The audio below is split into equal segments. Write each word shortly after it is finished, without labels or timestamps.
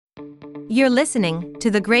You're listening to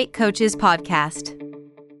the Great Coaches Podcast.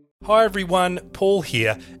 Hi everyone, Paul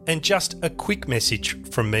here, and just a quick message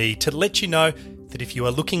from me to let you know that if you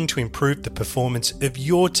are looking to improve the performance of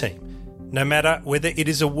your team, no matter whether it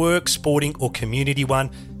is a work, sporting or community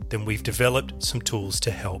one, then we've developed some tools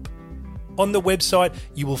to help. On the website,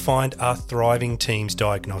 you will find our Thriving Teams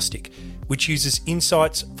Diagnostic, which uses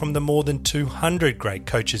insights from the more than 200 great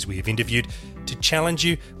coaches we have interviewed to challenge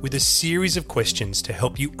you with a series of questions to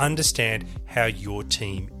help you understand how your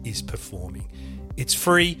team is performing. It's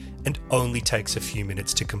free and only takes a few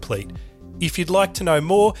minutes to complete. If you'd like to know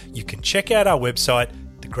more, you can check out our website,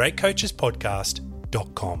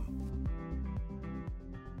 thegreatcoachespodcast.com.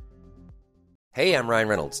 Hey, I'm Ryan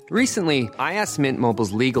Reynolds. Recently, I asked Mint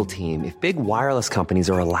Mobile's legal team if big wireless companies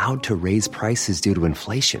are allowed to raise prices due to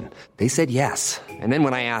inflation. They said yes. And then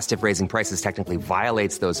when I asked if raising prices technically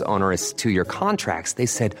violates those onerous two-year contracts, they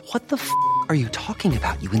said, "What the f*** are you talking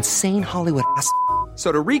about, you insane Hollywood ass?" So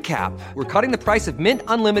to recap, we're cutting the price of Mint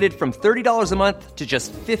Unlimited from $30 a month to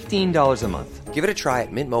just $15 a month. Give it a try at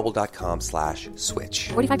mintmobile.com/switch.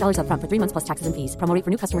 $45 up front for 3 months plus taxes and fees. Promo rate for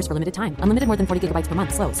new customers for limited time. Unlimited more than 40 gigabytes per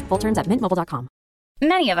month. Slows full terms at mintmobile.com.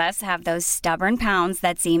 Many of us have those stubborn pounds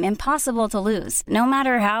that seem impossible to lose, no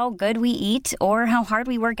matter how good we eat or how hard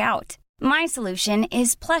we work out. My solution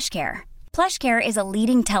is PlushCare. PlushCare is a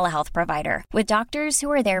leading telehealth provider with doctors who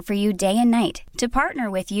are there for you day and night to partner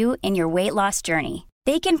with you in your weight loss journey.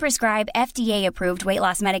 They can prescribe FDA-approved weight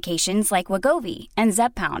loss medications like Wegovy and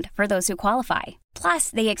Zepbound for those who qualify. Plus,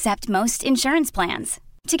 they accept most insurance plans.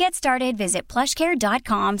 To get started, visit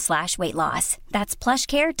plushcare.com/weightloss. That's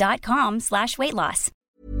plushcare.com/weightloss.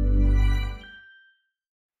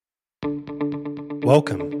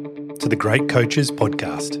 Welcome to the Great Coaches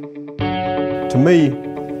Podcast. To me,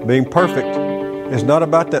 being perfect is not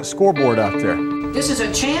about that scoreboard out there. This is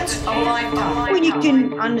a chance of a lifetime. When you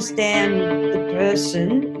can understand the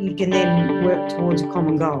person, you can then work towards a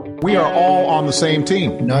common goal. We are all on the same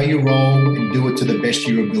team. Know your role and do it to the best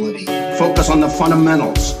of your ability. Focus on the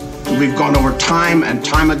fundamentals. We've gone over time and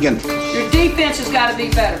time again. Your defense has got to be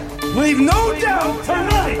better. Leave no doubt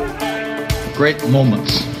tonight. Great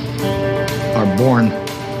moments are born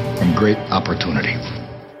from great opportunity.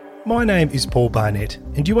 My name is Paul Barnett,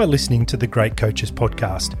 and you are listening to the Great Coaches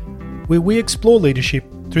Podcast, where we explore leadership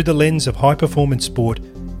through the lens of high-performance sport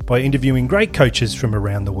by interviewing great coaches from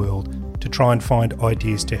around the world to try and find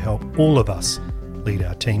ideas to help all of us lead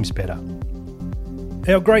our teams better.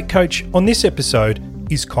 Our great coach on this episode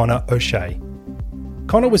is Conor O'Shea.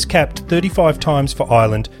 Conor was capped 35 times for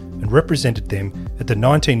Ireland and represented them at the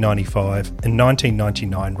 1995 and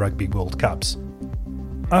 1999 Rugby World Cups.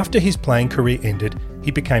 After his playing career ended,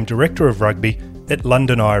 he became Director of Rugby at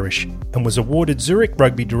London Irish and was awarded Zurich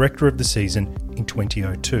Rugby Director of the Season in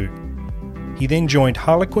 2002. He then joined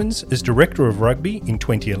Harlequins as Director of Rugby in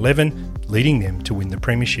 2011, leading them to win the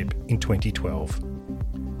Premiership in 2012.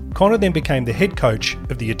 Conor then became the head coach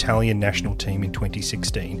of the Italian national team in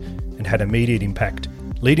 2016 and had immediate impact,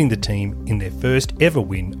 leading the team in their first ever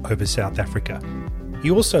win over South Africa. He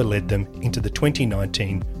also led them into the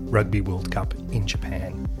 2019 Rugby World Cup in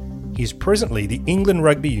Japan. He is presently the England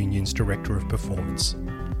Rugby Union's Director of Performance.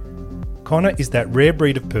 Conor is that rare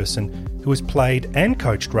breed of person who has played and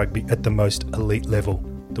coached rugby at the most elite level,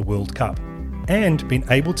 the World Cup, and been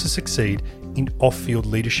able to succeed in off-field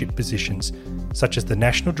leadership positions such as the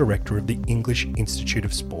National Director of the English Institute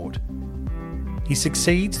of Sport. He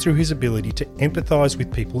succeeds through his ability to empathise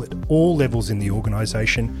with people at all levels in the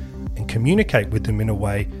organisation and communicate with them in a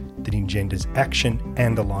way that engenders action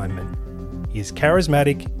and alignment. He is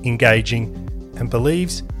charismatic, engaging, and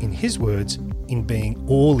believes, in his words, in being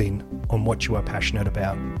all in on what you are passionate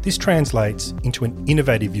about. This translates into an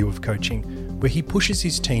innovative view of coaching, where he pushes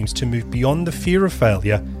his teams to move beyond the fear of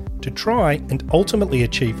failure to try and ultimately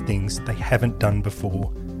achieve things they haven't done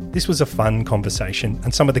before. This was a fun conversation,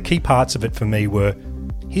 and some of the key parts of it for me were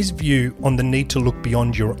his view on the need to look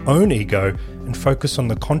beyond your own ego and focus on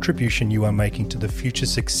the contribution you are making to the future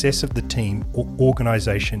success of the team or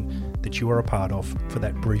organisation that you are a part of for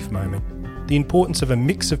that brief moment. The importance of a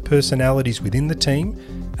mix of personalities within the team,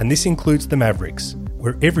 and this includes the Mavericks,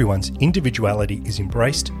 where everyone's individuality is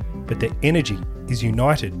embraced, but their energy is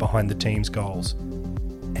united behind the team's goals.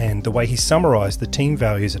 And the way he summarised the team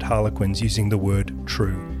values at Harlequins using the word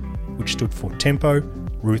true, which stood for tempo,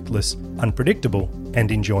 ruthless, unpredictable,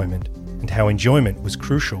 and enjoyment, and how enjoyment was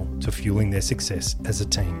crucial to fueling their success as a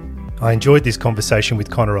team. I enjoyed this conversation with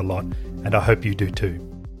Conor a lot, and I hope you do too.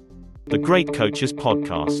 The Great Coaches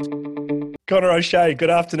Podcast. Conor O'Shea, good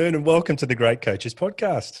afternoon and welcome to the Great Coaches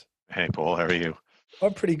Podcast. Hey, Paul, how are you?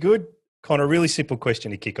 I'm pretty good. Conor, really simple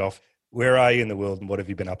question to kick off. Where are you in the world and what have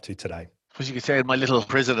you been up to today? As you could say, in my little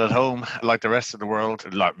prison at home, like the rest of the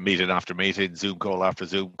world, like meeting after meeting, Zoom call after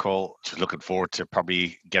Zoom call, just looking forward to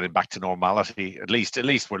probably getting back to normality. At least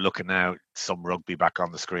we're looking now some rugby back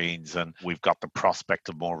on the screens, and we've got the prospect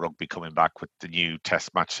of more rugby coming back with the new test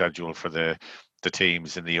match schedule for the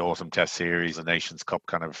teams in the autumn test series, the Nations Cup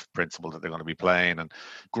kind of principle that they're going to be playing. And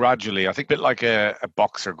gradually, I think a bit like a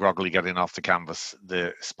boxer groggily getting off the canvas,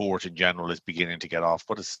 the sport in general is beginning to get off,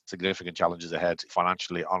 but it's significant challenges ahead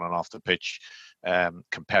financially on and off the pitch,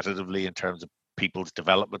 competitively in terms of people's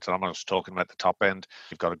development. And I'm not just talking about the top end.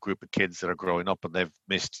 You've got a group of kids that are growing up and they've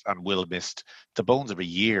missed and will miss the bones of a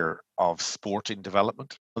year of sporting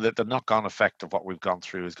development. The knock-on effect of what we've gone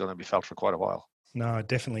through is going to be felt for quite a while. No,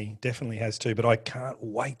 definitely has too. But I can't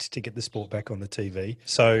wait to get the sport back on the TV.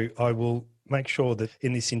 So I will make sure that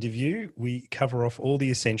in this interview we cover off all the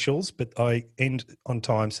essentials, but I end on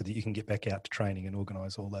time so that you can get back out to training and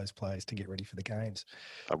organise all those players to get ready for the games.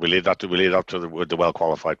 We leave that to the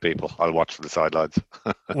well-qualified people. I'll watch from the sidelines.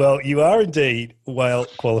 Well, you are indeed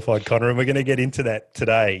well-qualified, Conor, and we're going to get into that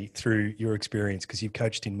today through your experience because you've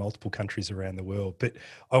coached in multiple countries around the world. But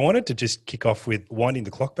I wanted to just kick off with winding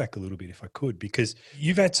the clock back a little bit if I could, because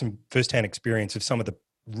you've had some first-hand experience of some of the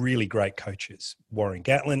really great coaches, Warren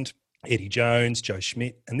Gatland, Eddie Jones, Joe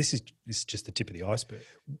Schmidt, and this is just the tip of the iceberg.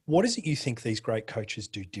 What is it you think these great coaches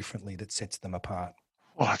do differently that sets them apart?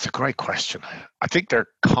 Well, that's a great question. I think they're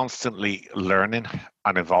constantly learning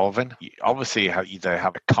and evolving. Obviously, they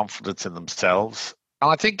have a confidence in themselves. And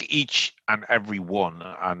I think each and every one,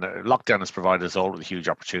 and lockdown has provided us all with huge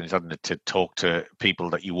opportunities, hasn't it, to talk to people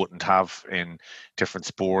that you wouldn't have in different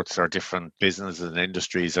sports or different businesses and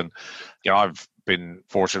industries. And, I've been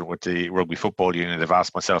fortunate with the Rugby Football Union. They've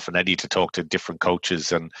asked myself and Eddie to talk to different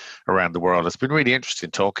coaches and around the world. It's been really interesting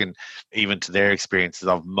talking even to their experiences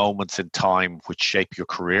of moments in time which shape your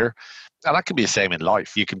career. And that can be the same in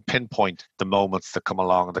life. You can pinpoint the moments that come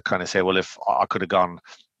along that kind of say, well, if I could have gone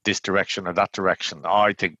this direction or that direction.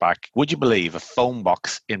 I think back, would you believe a phone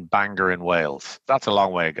box in Bangor in Wales? That's a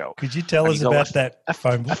long way ago. Could you tell us about that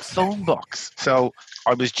phone box? A phone box. So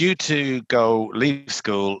I was due to leave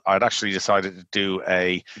school. I'd actually decided to do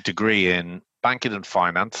a degree in banking and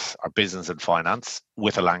finance, or business and finance,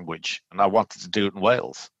 with a language. And I wanted to do it in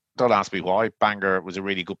Wales. Don't ask me why. Bangor was a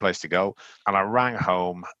really good place to go. And I rang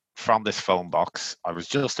home from this phone box. I was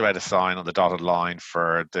just about to sign on the dotted line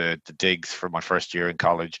for the digs for my first year in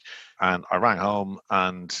college. And I rang home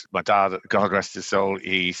and my dad, God rest his soul,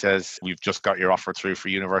 he says, we've just got your offer through for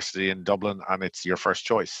university in Dublin and it's your first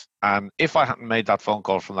choice. And if I hadn't made that phone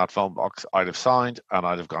call from that phone box, I'd have signed and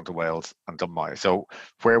I'd have gone to Wales and done So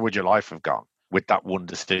where would your life have gone with that one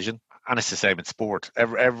decision? And it's the same in sport.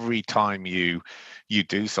 Every time you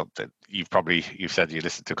do something, you've said you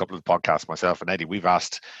listened to a couple of podcasts, myself and Eddie, we've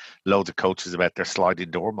asked loads of coaches about their sliding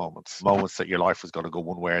door moments that your life was going to go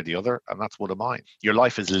one way or the other, and that's one of mine. Your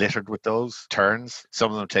life is littered with those turns.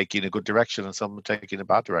 Some of them take you in a good direction and some of them take you in a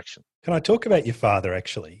bad direction. Can I talk about your father,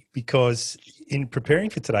 actually? Because in preparing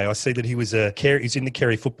for today, I see that he's in the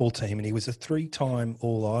Kerry football team and he was a 3-time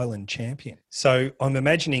All-Ireland champion. So I'm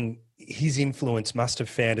imagining his influence must have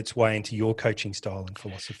found its way into your coaching style and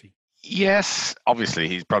philosophy. Yes, obviously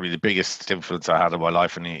he's probably the biggest influence I had in my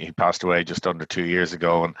life, and he passed away just under 2 years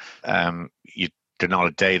ago. And there's not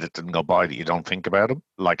a day that didn't go by that you don't think about him,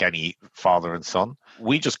 like any father and son.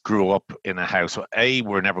 We just grew up in a house.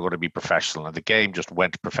 We're never going to be professional, and the game just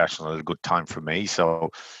went professional at a good time for me. So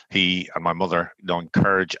he and my mother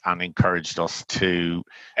encouraged us to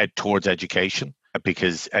head towards education,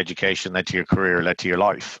 because education led to your career, led to your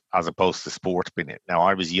life, as opposed to sport being it. Now,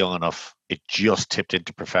 I was young enough, it just tipped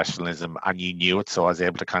into professionalism and you knew it, so I was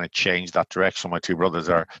able to kind of change that direction. My two brothers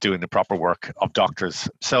are doing the proper work of doctors.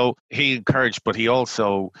 So he encouraged, but he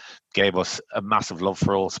also gave us a massive love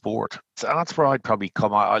for all sport. And that's where I'd probably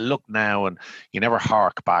come. I look now and you never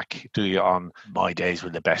hark back, do you, on my days were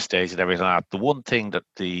the best days and everything like that. The one thing that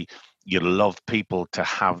you love people to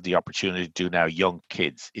have the opportunity to do now, young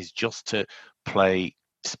kids, is just to play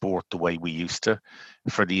sport the way we used to,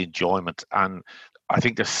 for the enjoyment. And I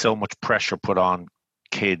think there's so much pressure put on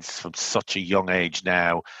kids from such a young age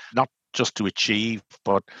now, not just to achieve,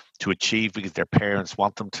 but to achieve because their parents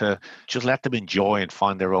want them to. Just let them enjoy and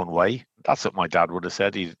find their own way. That's what my dad would have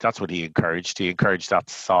said. That's what he encouraged. He encouraged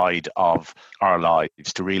that side of our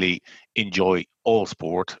lives, to really enjoy all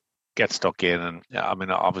sport, get stuck in. And I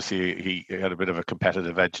mean, obviously he had a bit of a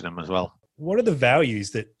competitive edge in him as well. What are the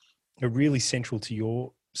values that are really central to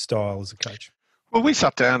your style as a coach? Well, we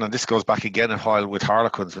sat down, and this goes back again a while with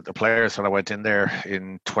Harlequins, with the players when I went in there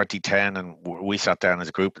in 2010, and we sat down as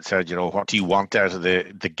a group and said, what do you want out of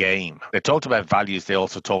the game? They talked about values. They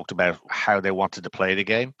also talked about how they wanted to play the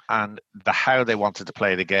game, and the how they wanted to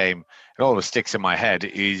play the game, it always sticks in my head,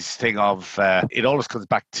 is thing of, it always comes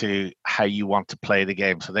back to how you want to play the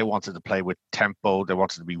game. So they wanted to play with tempo. They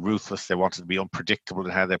wanted to be ruthless. They wanted to be unpredictable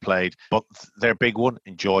in how they played. But their big one,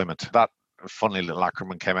 enjoyment. That funny little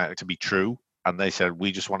acronym came out to be true. And they said,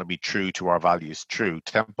 we just want to be true to our values. True,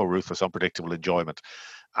 tempo, ruthless, unpredictable, enjoyment.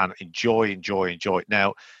 And enjoy.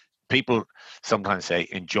 Now, people sometimes say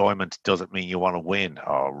enjoyment doesn't mean you want to win.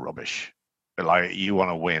 Oh, rubbish. Like, you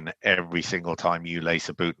want to win every single time you lace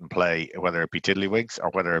a boot and play, whether it be tiddlywinks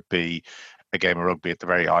or whether it be a game of rugby at the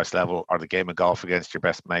very highest level or the game of golf against your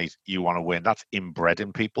best mate. You want to win. That's inbred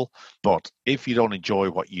in people. But if you don't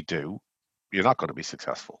enjoy what you do, you're not going to be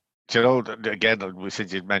successful. Again,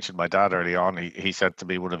 since you mentioned my dad early on, he said to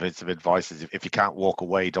me, one of his advice is, if you can't walk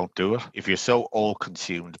away, don't do it. If you're so all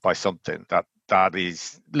consumed by something that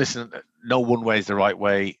is, listen, no one way is the right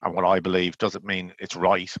way. And what I believe doesn't mean it's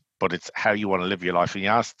right, but it's how you want to live your life. And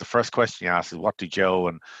the first question you ask is, what do Joe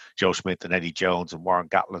Schmidt and Eddie Jones and Warren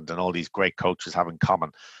Gatland and all these great coaches have in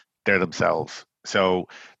common? They're themselves. So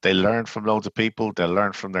they learn from loads of people. They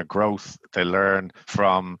learn from their growth. They learn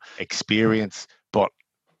from experience, but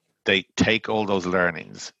they take all those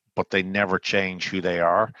learnings, but they never change who they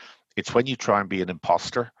are. It's when you try and be an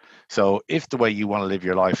imposter. So if the way you want to live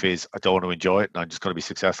your life is, I don't want to enjoy it, and I'm just going to be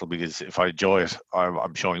successful because if I enjoy it,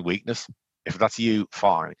 I'm showing weakness. If that's you,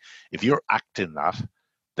 fine. If you're acting that,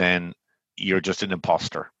 then you're just an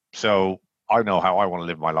imposter. So I know how I want to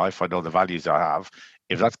live my life. I know the values I have.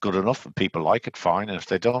 If that's good enough and people like it, fine. And if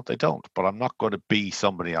they don't, they don't. But I'm not going to be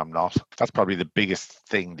somebody I'm not. That's probably the biggest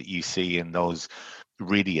thing that you see in those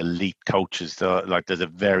really elite coaches. Like, there's a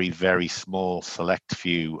very, very small select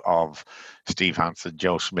few of Steve Hansen,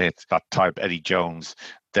 Joe Schmidt, that type, Eddie Jones.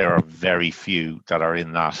 There are very few that are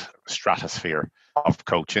in that stratosphere of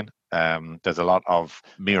coaching. There's a lot of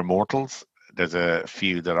mere mortals. There's a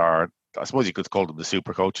few that are, I suppose you could call them the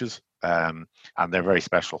super coaches, and they're very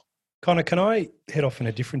special. Conor, can I head off in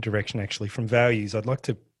a different direction, actually, from values? I'd like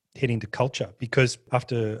to head into culture, because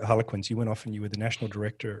after Harlequins, you went off and you were the national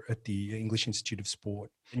director at the English Institute of Sport,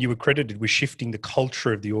 and you were credited with shifting the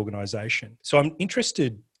culture of the organisation. So I'm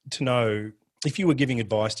interested to know, if you were giving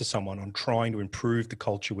advice to someone on trying to improve the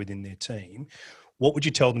culture within their team, what would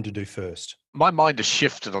you tell them to do first? My mind has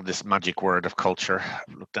shifted on this magic word of culture.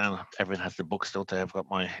 Look down, everyone has the books, don't they? I've got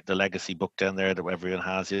the legacy book down there that everyone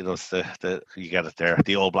has. You get it there,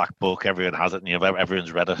 the All Black book. Everyone has it, and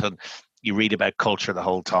everyone's read it, and you read about culture the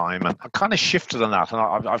whole time. And I kind of shifted on that,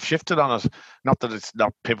 and I've shifted on it. Not that it's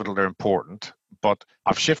not pivotal or important, but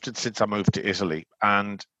I've shifted since I moved to Italy,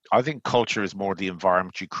 and I think culture is more the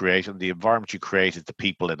environment you create, and the environment you create is the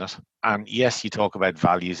people in it. And yes, you talk about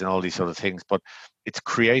values and all these other things, but it's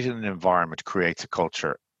creating an environment creates a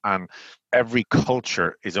culture. And every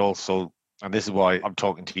culture is also, and this is why I'm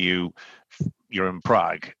talking to you, you're in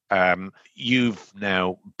Prague. You've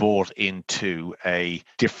now bought into a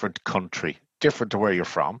different country, different to where you're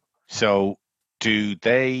from. So do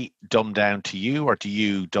they dumb down to you, or do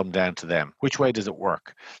you dumb down to them? Which way does it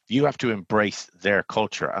work? You have to embrace their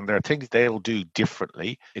culture, and there are things they'll do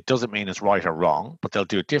differently. It doesn't mean it's right or wrong, but they'll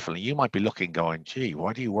do it differently. You might be looking going, gee,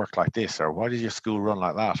 why do you work like this? Or why does your school run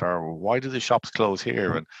like that? Or why do the shops close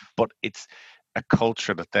here? But it's a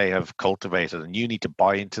culture that they have cultivated, and you need to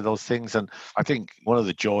buy into those things. And I think one of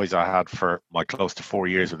the joys I had for my close to 4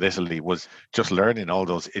 years with Italy was just learning all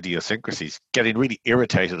those idiosyncrasies, getting really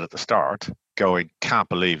irritated at the start, going, can't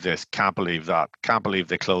believe this, can't believe that, can't believe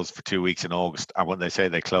they closed for 2 weeks in August, and when they say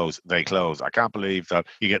they close, they close. I can't believe that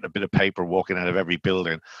you get a bit of paper walking out of every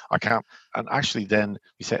building. I can't. And actually then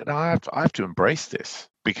you say, no, I have to embrace this,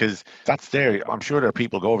 because that's there. I'm sure there are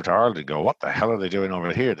people go over to Ireland and go, what the hell are they doing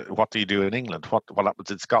over here? What do you do in England? What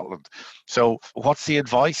happens in Scotland? So what's the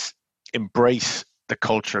advice? Embrace the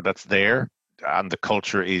culture that's there, and the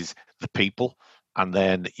culture is the people, and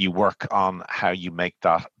then you work on how you make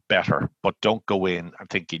that better, but don't go in and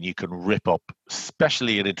thinking you can rip up,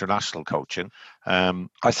 especially in international coaching.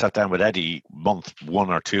 I sat down with Eddie month 1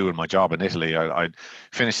 or 2 in my job in Italy. I'd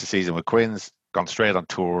finished the season with Quins, gone straight on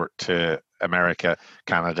tour to America,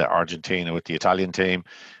 Canada, Argentina with the Italian team,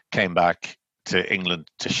 came back to England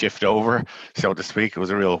to shift over, so to speak. It was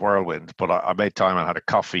a real whirlwind, but I made time and had a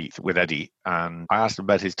coffee with Eddie, and I asked him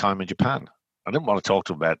about his time in Japan. I didn't want to talk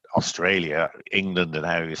to him about Australia, England, and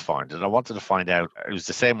how he was finding it. I wanted to find out. It was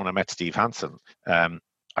the same when I met Steve Hansen. I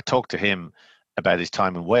talked to him about his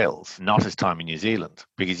time in Wales, not his time in New Zealand,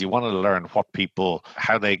 because you want to learn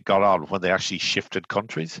how they got on when they actually shifted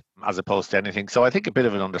countries as opposed to anything. So I think a bit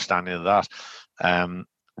of an understanding of that,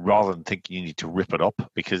 rather than thinking you need to rip it up,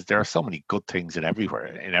 because there are so many good things in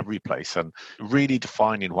every place. And really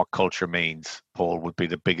defining what culture means, Paul, would be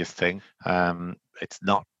the biggest thing. It's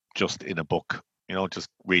not just in a book, just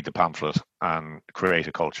read the pamphlet and create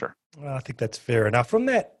a culture. Well, I think that's fair enough. From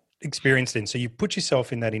that experience then, so you put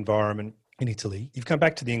yourself in that environment in Italy, you've come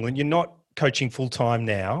back to the England, you're not coaching full-time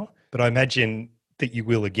now, but I imagine that you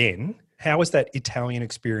will again. How is that Italian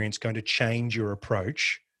experience going to change your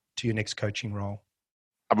approach to your next coaching role?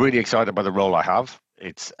 I'm really excited by the role I have.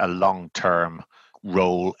 It's a long-term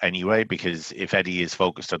role anyway, because if Eddie is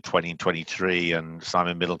focused on 2023 and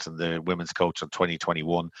Simon Middleton, the women's coach, on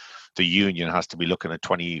 2021, the union has to be looking at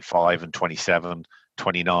 25 and 27,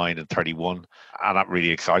 29 and 31. And that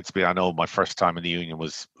really excites me. I know my first time in the union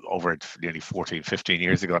was over nearly 14, 15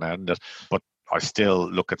 years ago now, but I still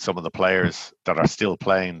look at some of the players that are still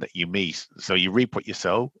playing that you meet. So you reap what you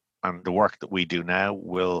sow, and the work that we do now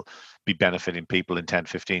will be benefiting people in 10,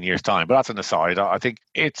 15 years' time. But that's an aside. I think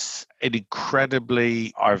it's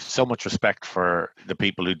I have so much respect for the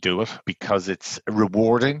people who do it, because it's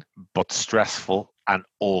rewarding but stressful and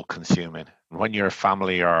all-consuming. When you're a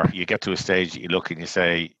family, or you get to a stage that you look and you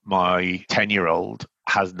say, my 10-year-old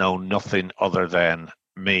has known nothing other than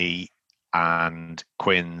me and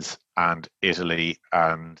Quins and Italy,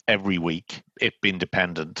 and every week it been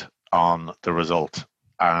dependent on the result.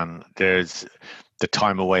 And there's the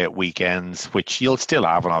time away at weekends, which you'll still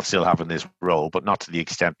have, and I'll still have in this role, but not to the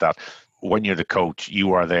extent that when you're the coach,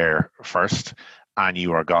 you are there first and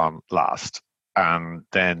you are gone last. And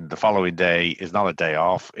then the following day is not a day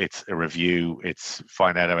off. It's a review. It's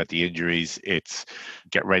find out about the injuries. It's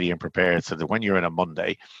get ready and prepared, so that when you're in a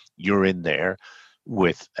Monday, you're in there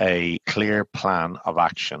with a clear plan of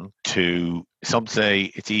action. Some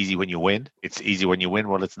say it's easy when you win. It's easy when you win.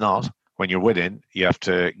 Well, it's not. When you're winning, you have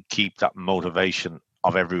to keep that motivation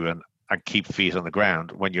of everyone and keep feet on the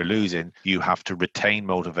ground. When you're losing, you have to retain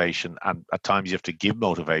motivation, and at times you have to give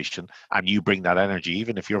motivation, and you bring that energy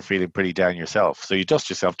even if you're feeling pretty down yourself. So you dust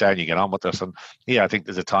yourself down, you get on with this. And I think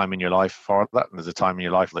there's a time in your life for that, and there's a time in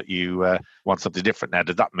your life that you want something different. Now,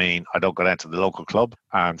 does that mean I don't go down to the local club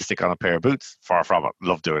and stick on a pair of boots? Far from it.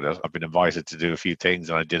 Love doing it. I've been invited to do a few things,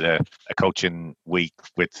 and I did a coaching week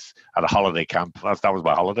at a holiday camp. That was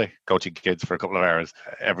my holiday, coaching kids for a couple of hours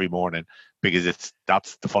every morning, because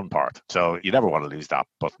that's the fun part. So you never want to lose that.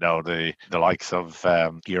 But no, the likes of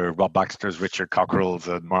your Rob Baxters, Richard Cockerells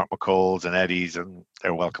and Mark McCalls and Eddies, and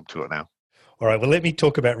they're welcome to it now. All right, well, let me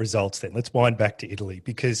talk about results then. Let's wind back to Italy,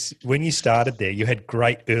 because when you started there, you had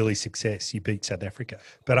great early success. You beat South Africa.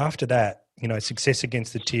 But after that, success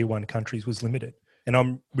against the tier 1 countries was limited. And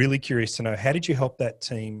I'm really curious to know, how did you help that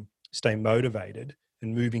team stay motivated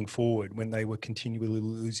and moving forward when they were continually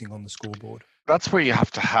losing on the scoreboard? That's where you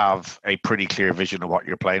have to have a pretty clear vision of what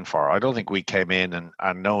you're playing for. I don't think we came in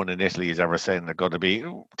and no one in Italy is ever saying they're going to be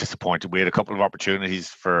disappointed. We had a couple of opportunities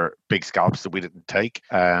for big scalps that we didn't take.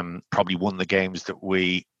 Probably won the games that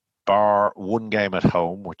we, bar one game at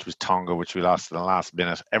home, which was Tonga, which we lost in the last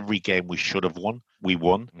minute. Every game we should have won, we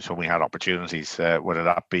won. So we had opportunities, whether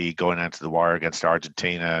that be going out to the wire against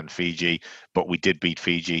Argentina and Fiji, but we did beat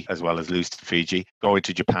Fiji as well as lose to Fiji. Going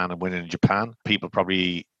to Japan and winning in Japan, people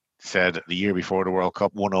probably said the year before the World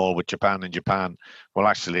Cup, 1-1 with Japan in Japan. Well,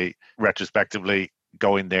 actually, retrospectively,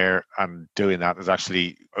 going there and doing that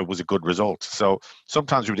it was a good result. So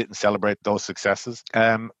sometimes we didn't celebrate those successes.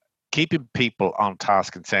 Keeping people on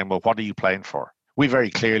task and saying, well, what are you playing for? We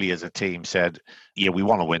very clearly as a team said, yeah, we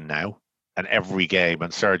want to win now. And every game,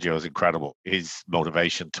 and Sergio is incredible. His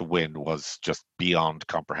motivation to win was just beyond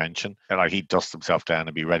comprehension. And he'd dust himself down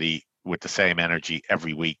and be ready with the same energy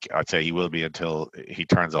every week. I'd say he will be until he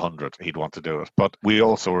turns 100. He'd want to do it. But we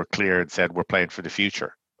also were clear and said we're playing for the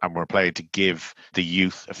future, and we're playing to give the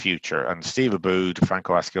youth a future. And Steve Aboud,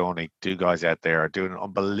 Franco Asconi, two guys out there are doing an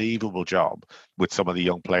unbelievable job with some of the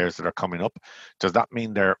young players that are coming up. Does that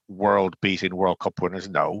mean they're world-beating World Cup winners?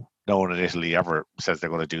 No. No one in Italy ever says they're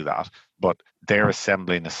going to do that. But they're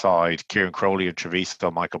assembling a side. Kieran Crowley and Treviso,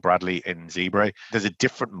 Michael Bradley in Zebre. There's a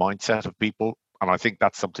different mindset of people. And I think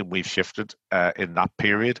that's something we've shifted in that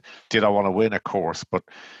period. Did I want to win? Of course. But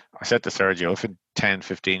I said to Sergio, if in 10,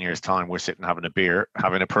 15 years' time we're sitting having a beer,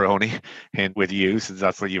 having a Peroni with you, since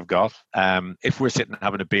that's what you've got. If we're sitting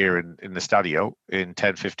having a beer in the Stadio in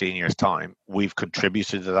 10, 15 years' time, we've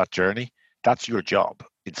contributed to that journey. That's your job.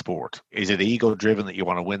 in sport. Is it ego driven that you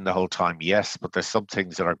want to win the whole time? Yes, but there's some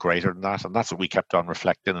things that are greater than that, and that's what we kept on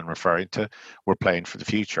reflecting and referring to. We're playing for the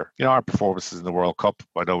future. You know, our performances in the World Cup,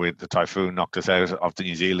 I know the typhoon knocked us out of the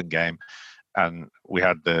New Zealand game, and we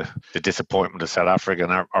had the disappointment of South Africa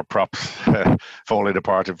and our props falling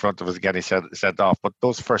apart in front of us, getting sent off. But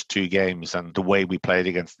those first two games and the way we played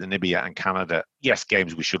against Namibia and Canada, yes,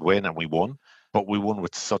 games we should win, and we won. But we won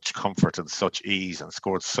with such comfort and such ease and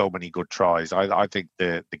scored so many good tries. I think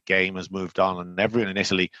the game has moved on, and everyone in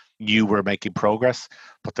Italy knew we're making progress,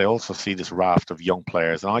 but they also see this raft of young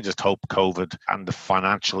players. And I just hope COVID and the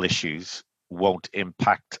financial issues won't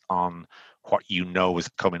impact on what you know is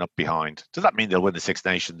coming up behind. Does that mean they'll win the Six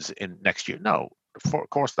Nations in next year? No, of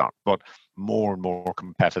course not. But more and more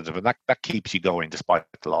competitive, and that keeps you going despite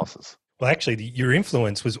the losses. Well, actually, your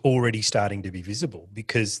influence was already starting to be visible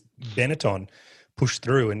because Benetton pushed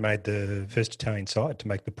through and made the first Italian side to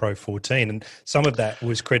make the Pro 14. And some of that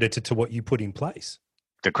was credited to what you put in place.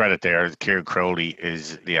 The credit there, Kieran Crowley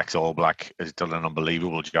is the ex-All Black, has done an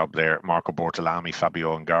unbelievable job there. Marco Bortolami,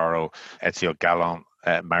 Fabio Ungaro, Ezio Gallon,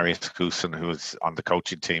 Marius Cousin, who was on the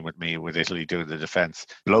coaching team with me with Italy doing the defence.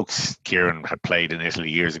 Blokes Kieran had played in Italy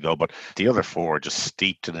years ago, but the other four are just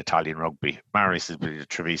steeped in Italian rugby. Marius has been at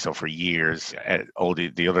Treviso for years. All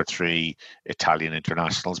the other three Italian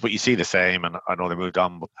internationals. But you see the same, and I know they moved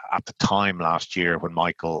on. But at the time last year when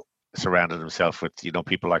Michael surrounded himself with, you know,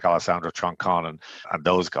 people like Alessandro Troncon and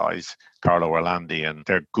those guys, Carlo Orlandi, and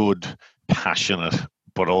they're good, passionate,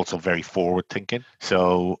 but also very forward thinking.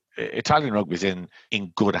 So Italian rugby is in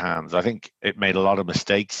good hands. I think it made a lot of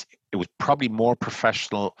mistakes. It was probably more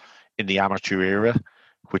professional in the amateur era,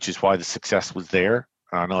 which is why the success was there.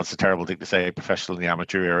 I know it's a terrible thing to say, professional in the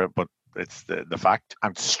amateur era, but it's the fact.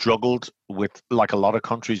 And struggled with, like a lot of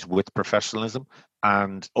countries, with professionalism.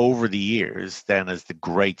 And over the years, then as the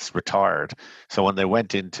greats retired, so when they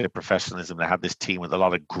went into professionalism, they had this team with a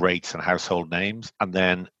lot of greats and household names. And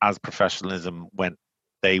then as professionalism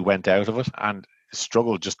they went out of it and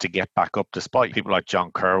struggled just to get back up, despite people like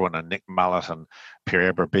John Kerwin and Nick Mallet and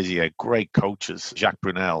Pierre Berbizier, great coaches, Jacques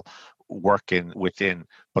Brunel, working within,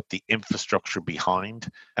 but the infrastructure behind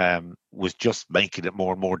was just making it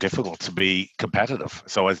more and more difficult to be competitive.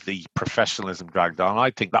 So as the professionalism dragged on,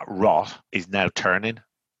 I think that rot is now turning,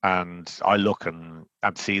 and I look and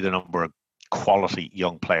see the number of quality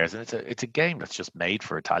young players, and it's a game that's just made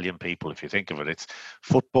for Italian people. If you think of it, it's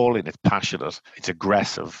footballing, it's passionate, it's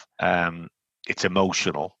aggressive, it's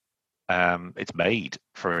emotional. It's made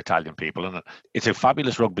for Italian people, and it's a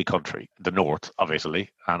fabulous rugby country, the north of Italy,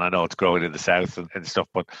 and I know it's growing in the south and stuff,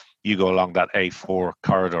 but you go along that A4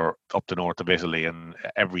 corridor up the north of Italy and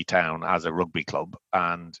every town has a rugby club,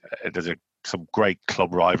 and there's some great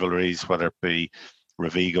club rivalries, whether it be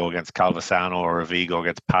Rovigo against Calvisano or Rovigo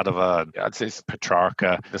against Padova, and I'd say it's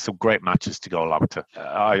Petrarca. There's some great matches to go along to.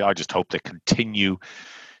 I just hope they continue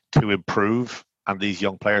to improve and these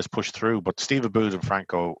young players push through. But Steve Aboud and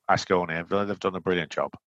Franco Asconi, they've done a brilliant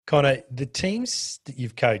job. Conor, the teams that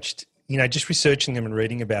you've coached, you know, just researching them and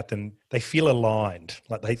reading about them, they feel aligned,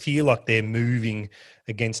 like they feel like they're moving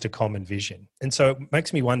against a common vision. And so it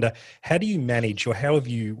makes me wonder, how do you manage, or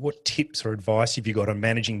what tips or advice have you got on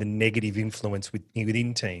managing the negative influence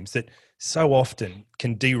within teams that so often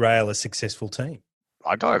can derail a successful team?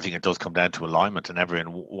 I don't think it does come down to alignment and everyone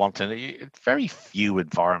wanting it. Very few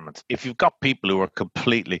environments. If you've got people who are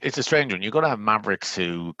completely, it's a strange one. You're going to have mavericks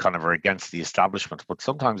who kind of are against the establishment, but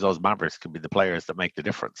sometimes those mavericks can be the players that make the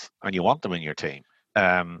difference, and you want them in your team.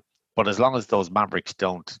 But as long as those mavericks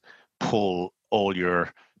don't pull all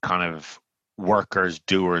your kind of workers,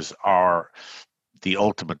 doers, are the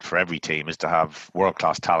ultimate for every team is to have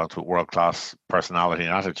world-class talent with world-class personality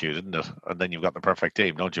and attitude, isn't it? And then you've got the perfect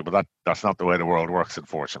team, don't you? But that's not the way the world works,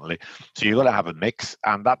 unfortunately. So you've got to have a mix,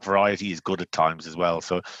 and that variety is good at times as well.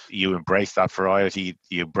 So you embrace that variety,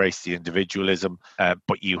 you embrace the individualism,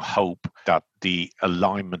 but you hope that the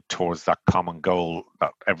alignment towards that common goal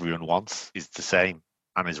that everyone wants is the same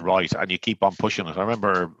and is right, and you keep on pushing it. I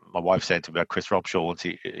remember my wife said to me about Chris Robshaw once,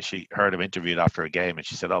 she heard him interviewed after a game, and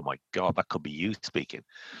she said, "Oh my God, that could be you speaking."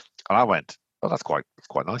 And I went, "Oh, that's quite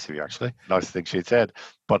nice of you, actually." Nice thing she'd said.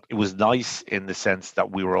 But it was nice in the sense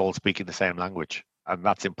that we were all speaking the same language, and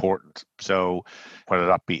that's important. So whether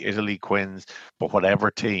that be Italy, Quins, but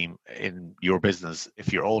whatever team in your business,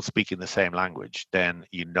 if you're all speaking the same language, then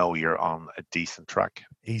you know you're on a decent track.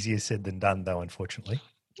 Easier said than done, though, unfortunately.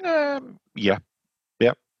 Yeah.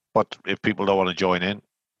 But if people don't want to join in,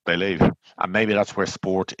 they leave. And maybe that's where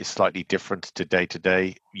sport is slightly different to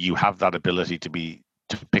day. You have that ability to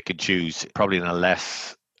pick and choose, probably in a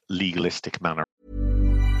less legalistic manner.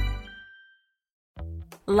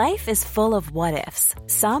 Life is full of what-ifs.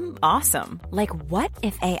 Some awesome, like what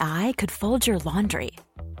if AI could fold your laundry?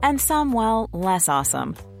 And some, well, less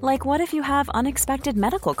awesome, like what if you have unexpected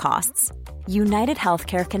medical costs? United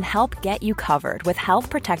Healthcare can help get you covered with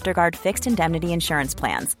Health Protector Guard fixed indemnity insurance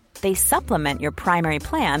plans. They supplement your primary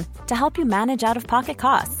plan to help you manage out-of-pocket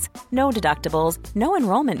costs. No deductibles, no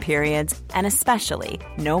enrollment periods, and especially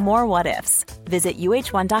no more what-ifs. Visit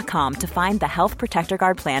uh1.com to find the Health Protector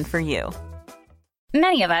Guard plan for you.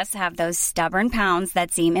 Many of us have those stubborn pounds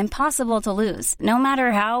that seem impossible to lose, no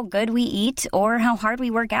matter how good we eat or how hard we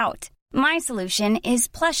work out. My solution is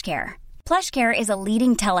PlushCare. PlushCare is a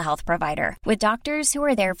leading telehealth provider with doctors who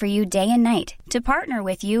are there for you day and night to partner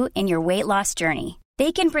with you in your weight loss journey.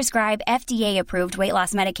 They can prescribe FDA-approved weight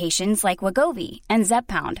loss medications like Wegovy and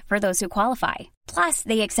Zepbound for those who qualify. Plus,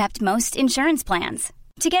 they accept most insurance plans.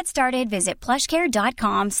 To get started, visit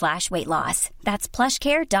plushcare.com/weight loss. That's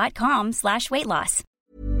plushcare.com/weight loss.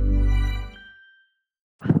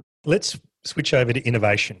 Let's switch over to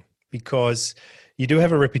innovation, because you do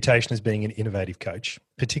have a reputation as being an innovative coach,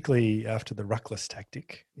 particularly after the ruckless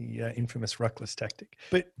tactic, the infamous ruckless tactic.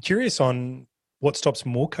 But curious on what stops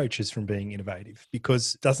more coaches from being innovative,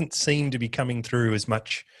 because it doesn't seem to be coming through as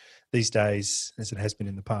much these days as it has been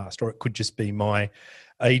in the past, or it could just be my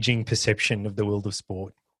aging perception of the world of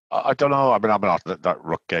sport. I don't know. I mean, I'm not that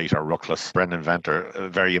Ruckgate or Ruckless. Brendan Venter, a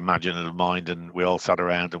very imaginative mind, and we all sat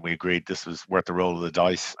around and we agreed this was worth the roll of the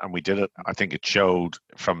dice, and we did it. I think it showed,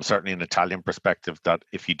 from certainly an Italian perspective, that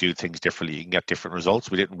if you do things differently, you can get different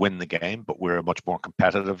results. We didn't win the game, but we're much more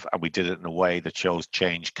competitive, and we did it in a way that shows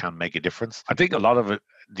change can make a difference. I think a lot of it,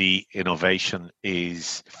 the innovation,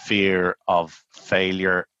 is fear of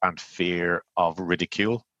failure and fear of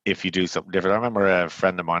ridicule. If you do something different. I remember a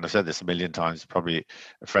friend of mine, I've said this a million times, probably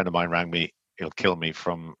a friend of mine rang me, he'll kill me,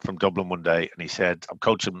 from Dublin one day, and he said, I'm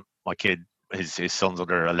coaching my kid, his son's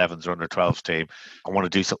under 11s or under 12s team. I want to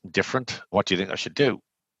do something different. What do you think I should do?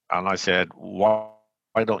 And I said, why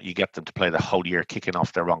don't you get them to play the whole year kicking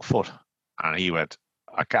off their wrong foot? And he went,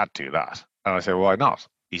 I can't do that. And I said, why not?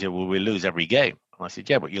 He said, well, we'll lose every game. And I said,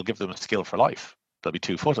 yeah, but you'll give them a skill for life. They'll be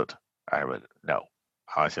two-footed. I went, no.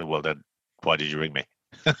 I said, well, then why did you ring me?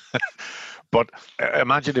 But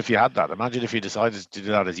imagine if you had that. Imagine if you decided to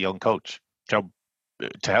do that as a young coach. So,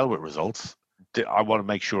 to hell with results. I want to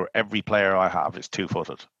make sure every player I have is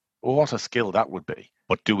two-footed. Well, what a skill that would be.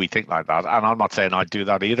 But do we think like that? And I'm not saying I'd do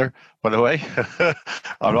that either, by the way.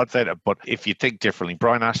 I'm not saying that. But if you think differently,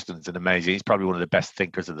 Brian Ashton's an amazing, he's probably one of the best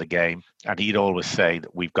thinkers of the game. And he'd always say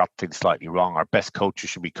that we've got things slightly wrong. Our best coaches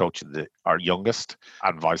should be coaching our youngest,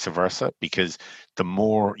 and vice versa, because the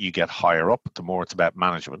more you get higher up, the more it's about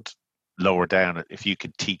management. Lower down, if you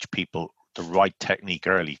can teach people the right technique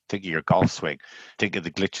early, think of your golf swing, think of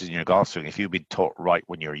the glitches in your golf swing. If you've been taught right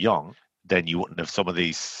when you're young, then you wouldn't have some of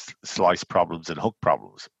these slice problems and hook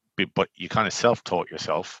problems. But you kind of self-taught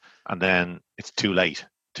yourself, and then it's too late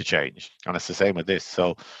to change. And it's the same with this.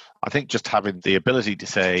 So I think just having the ability to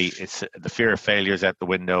say it's the fear of failure is out the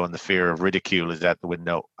window and the fear of ridicule is out the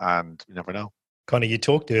window, and you never know. Conor, you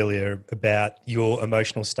talked earlier about your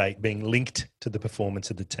emotional state being linked to the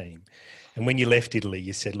performance of the team. And when you left Italy,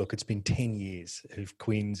 you said, look, it's been 10 years of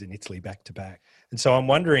Quins in Italy back to back. And so I'm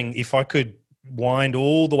wondering if I could wind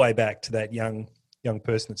all the way back to that young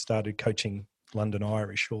person that started coaching London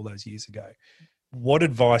Irish all those years ago. What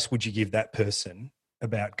advice would you give that person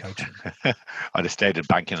about coaching? I'd have stayed in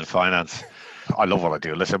banking and finance. I love what I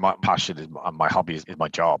do. Listen, my passion and my hobby is my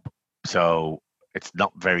job. So it's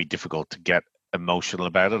not very difficult to get emotional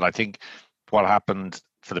about it. I think what happened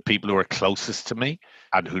for the people who are closest to me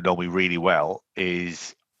and who know me really well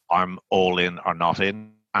is I'm all in or not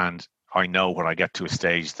in. And I know when I get to a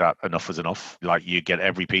stage that enough is enough. Like, you get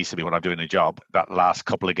every piece of me when I'm doing a job. That last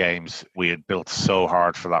couple of games, we had built so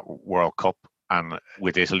hard for that World Cup. And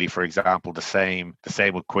with Italy, for example, the same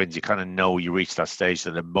with Quins. You kind of know you reach that stage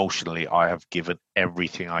that emotionally I have given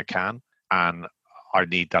everything I can. And I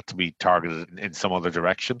need that to be targeted in some other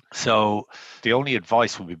direction. So the only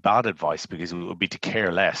advice would be bad advice, because it would be to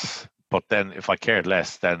care less. But then if I cared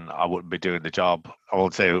less, then I wouldn't be doing the job. I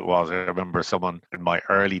won't say who it was. I remember someone in my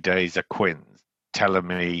early days at Quins telling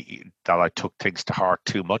me that I took things to heart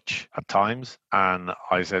too much at times. And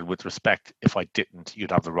I said, with respect, if I didn't,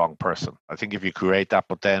 you'd have the wrong person. I think if you create that,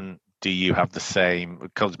 but then do you have the same?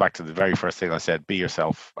 It comes back to the very first thing I said, be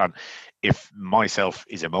yourself. And if myself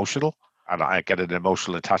is emotional, and I get an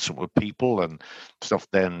emotional attachment with people and stuff,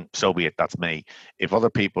 then so be it. That's me. If other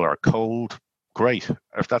people are cold, great.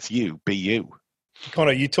 If that's you, be you.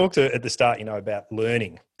 Conor, you talked at the start, about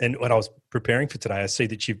learning. And when I was preparing for today, I see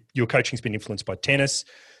that your coaching's been influenced by tennis,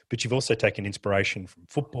 but you've also taken inspiration from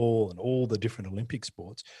football and all the different Olympic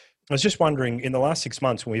sports. I was just wondering, in the last 6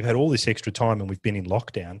 months, when we've had all this extra time and we've been in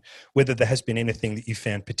lockdown, whether there has been anything that you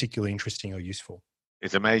found particularly interesting or useful.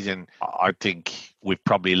 It's amazing. I think we've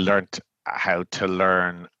probably learnt how to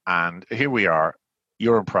learn. And here we are.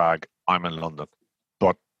 You're in Prague, I'm in London.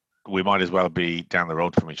 But we might as well be down the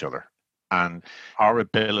road from each other. And our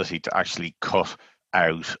ability to actually cut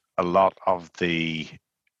out a lot of the,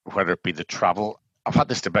 whether it be the travel. I've had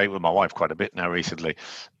this debate with my wife quite a bit now recently.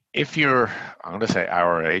 If you're, I'm going to say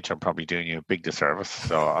our age, I'm probably doing you a big disservice,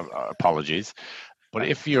 so apologies. But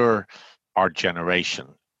if you're our generation,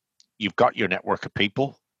 you've got your network of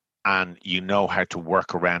people and you know how to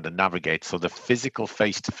work around and navigate. So the physical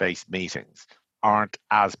face-to-face meetings aren't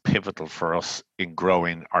as pivotal for us in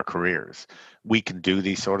growing our careers. We can do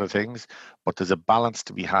these sort of things, but there's a balance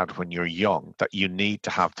to be had when you're young that you need to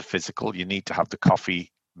have the physical, you need to have the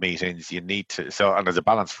coffee meetings, you need to, so, and there's a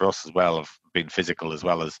balance for us as well of being physical as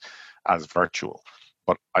well as virtual.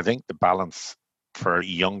 But I think the balance for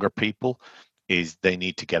younger people is they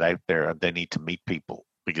need to get out there and they need to meet people,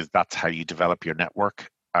 because that's how you develop your network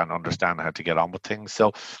and understand how to get on with things.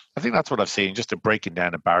 So I think that's what I've seen, just a breaking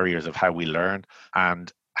down the barriers of how we learn and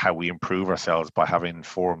how we improve ourselves by having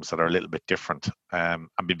forums that are a little bit different. I've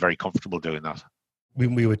been very comfortable doing that.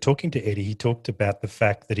 When we were talking to Eddie, he talked about the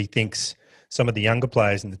fact that he thinks some of the younger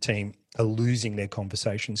players in the team are losing their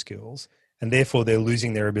conversation skills and therefore they're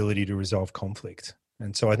losing their ability to resolve conflict.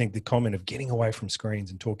 And so I think the comment of getting away from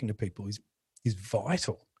screens and talking to people is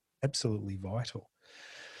vital, absolutely vital.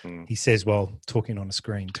 He says, well, talking on a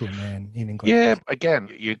screen to a man in England. Yeah, again,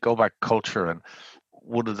 you go back culture, and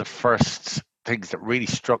one of the first things that really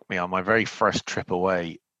struck me on my very first trip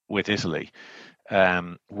away with Italy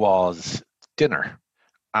was dinner.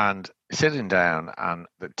 And sitting down and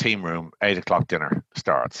the team room, 8 o'clock dinner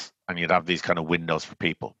starts, and you'd have these kind of windows for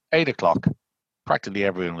people. 8 o'clock, practically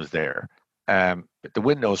everyone was there. The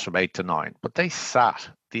windows from 8 to 9, but the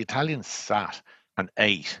Italians sat and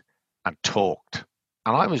ate and talked.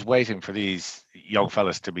 And I was waiting for these young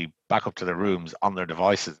fellas to be back up to their rooms on their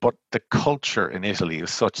devices. But the culture in Italy is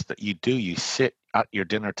such that you sit at your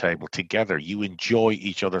dinner table together. You enjoy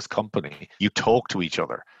each other's company. You talk to each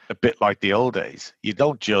other, a bit like the old days. You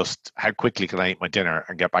don't just, how quickly can I eat my dinner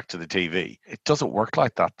and get back to the TV? It doesn't work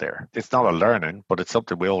like that there. It's not a learning, but it's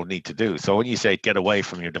something we all need to do. So when you say get away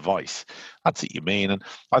from your device, that's what you mean. And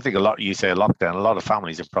I think you say a lockdown, a lot of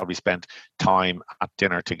families have probably spent time at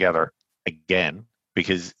dinner together again,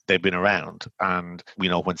 because they've been around. And,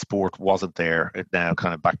 when sport wasn't there, it now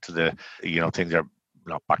kind of back to the, things are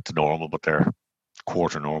not back to normal, but they're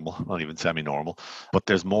quarter normal, not even semi-normal. But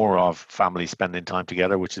there's more of families spending time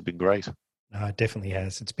together, which has been great. It definitely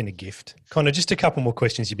has. It's been a gift. Conor, just a couple more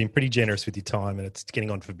questions. You've been pretty generous with your time and it's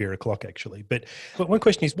getting on for beer o'clock actually. But one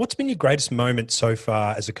question is, what's been your greatest moment so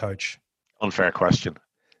far as a coach? Unfair question.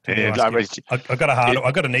 I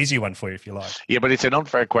got an easy one for you if you like. Yeah, but it's an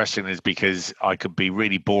unfair question is because I could be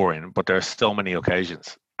really boring, but there are so many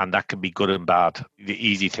occasions and that can be good and bad. The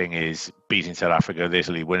easy thing is beating South Africa with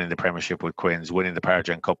Italy, winning the Premiership with Quins, winning the Power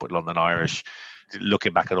Gen Cup with London Irish,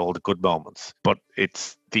 looking back at all the good moments. But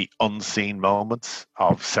it's the unseen moments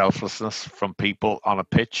of selflessness from people on a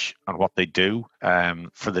pitch and what they do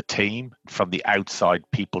for the team from the outside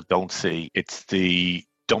people don't see. It's the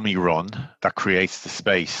dummy run that creates the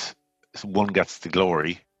space. One gets the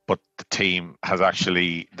glory, but the team has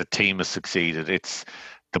succeeded. It's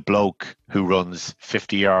the bloke who runs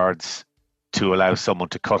 50 yards to allow someone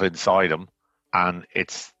to cut inside him, and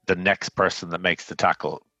it's the next person that makes the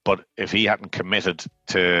tackle. But if he hadn't committed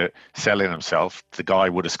to selling himself, the guy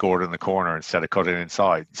would have scored in the corner instead of cutting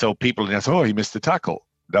inside. So people say, he missed the tackle.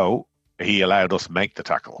 No, he allowed us make the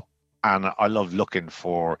tackle. And I love looking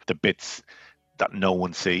for the bits that no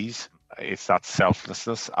one sees. It's that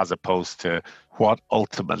selflessness as opposed to what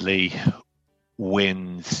ultimately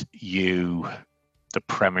wins you the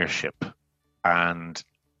Premiership. And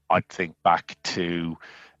I think back to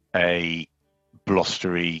a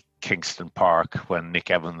blustery Kingston Park when Nick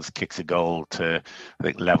Evans kicks a goal to, I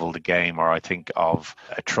think, level the game, or I think of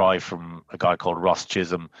a try from a guy called Ross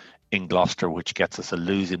Chisholm in Gloucester, which gets us a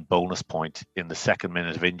losing bonus point in the second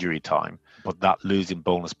minute of injury time. But that losing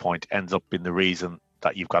bonus point ends up being the reason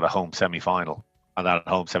that you've got a home semi-final. And that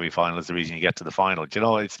home semi-final is the reason you get to the final.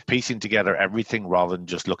 It's piecing together everything rather than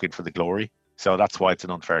just looking for the glory. So that's why it's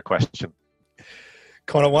an unfair question.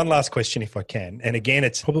 Conor, one last question if I can. And again,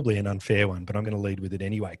 it's probably an unfair one, but I'm going to lead with it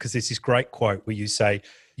anyway, because there's this great quote where you say,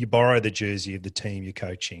 you borrow the jersey of the team you're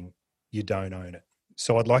coaching, you don't own it.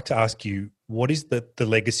 So I'd like to ask you, what is the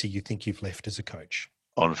legacy you think you've left as a coach?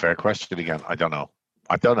 Unfair question again. I don't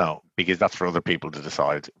know, because that's for other people to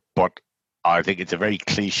decide. But I think it's a very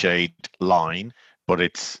cliched line, but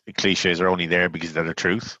cliches are only there because they're the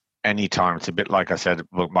truth. Anytime, it's a bit like I said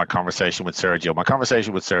about my conversation with Sergio. My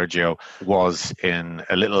conversation with Sergio was in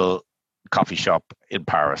a little coffee shop in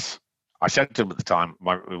Paris. I said to him at the time,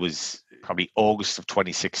 it was probably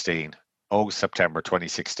September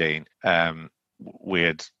 2016. We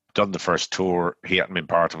had done the first tour. He hadn't been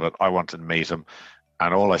part of it. I wanted to meet him.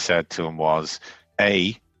 And all I said to him was,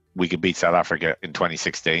 A, we could beat South Africa in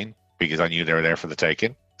 2016 because I knew they were there for the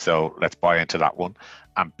taking. So let's buy into that one.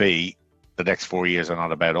 And B, the next 4 years are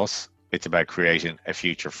not about us. It's about creating a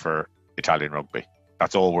future for Italian rugby.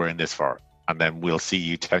 That's all we're in this for. And then we'll see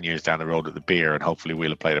you 10 years down the road at the beer, and hopefully we'll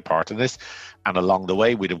have played a part in this. And along the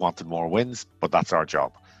way, we'd have wanted more wins, but that's our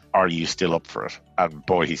job. Are you still up for it? And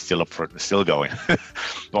boy, he's still up for it and still going.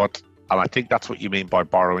 And I think that's what you mean by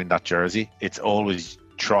borrowing that jersey. It's always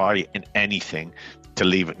try in anything to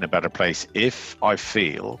leave it in a better place. If I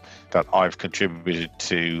feel that I've contributed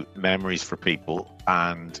to memories for people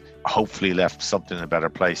and hopefully left something in a better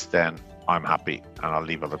place, then I'm happy, and I'll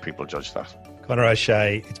leave other people judge that. Conor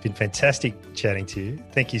O'Shea, it's been fantastic chatting to you.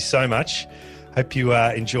 Thank you so much. Hope you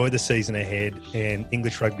enjoy the season ahead, and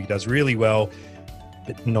English rugby does really well,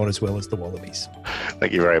 but not as well as the Wallabies.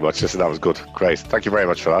 Thank you very much. Listen, that was good. Great. Thank you very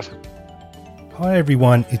much for that. Hi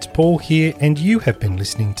everyone, it's Paul here, and you have been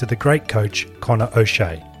listening to the great coach Conor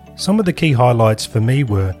O'Shea. Some of the key highlights for me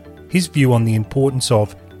were his view on the importance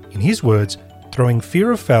of, in his words, throwing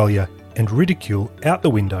fear of failure and ridicule out the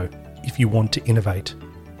window if you want to innovate.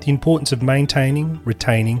 The importance of maintaining,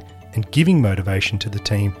 retaining, and giving motivation to the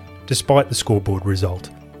team despite the scoreboard result,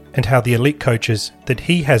 and how the elite coaches that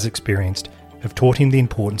he has experienced have taught him the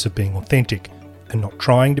importance of being authentic and not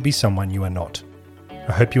trying to be someone you are not.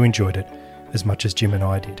 I hope you enjoyed it as much as Jim and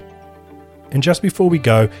I did. And just before we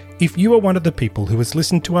go, if you are one of the people who has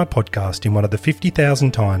listened to our podcast in one of the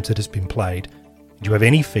 50,000 times it has been played, and you have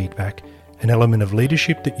any feedback, an element of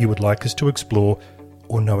leadership that you would like us to explore,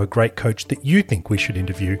 or know a great coach that you think we should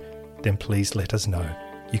interview, then please let us know.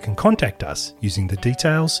 You can contact us using the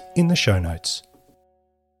details in the show notes.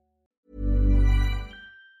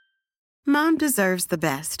 Mom deserves the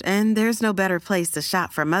best, and there's no better place to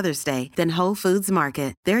shop for Mother's Day than Whole Foods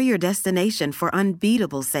Market. They're your destination for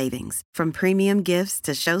unbeatable savings, from premium gifts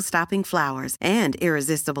to show-stopping flowers and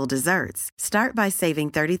irresistible desserts. Start by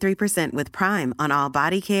saving 33% with Prime on all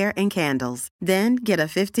body care and candles. Then get a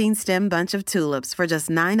 15-stem bunch of tulips for just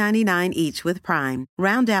 $9.99 each with Prime.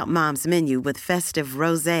 Round out Mom's menu with festive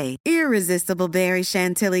rosé, irresistible berry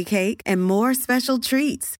chantilly cake, and more special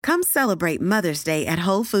treats. Come celebrate Mother's Day at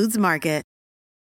Whole Foods Market.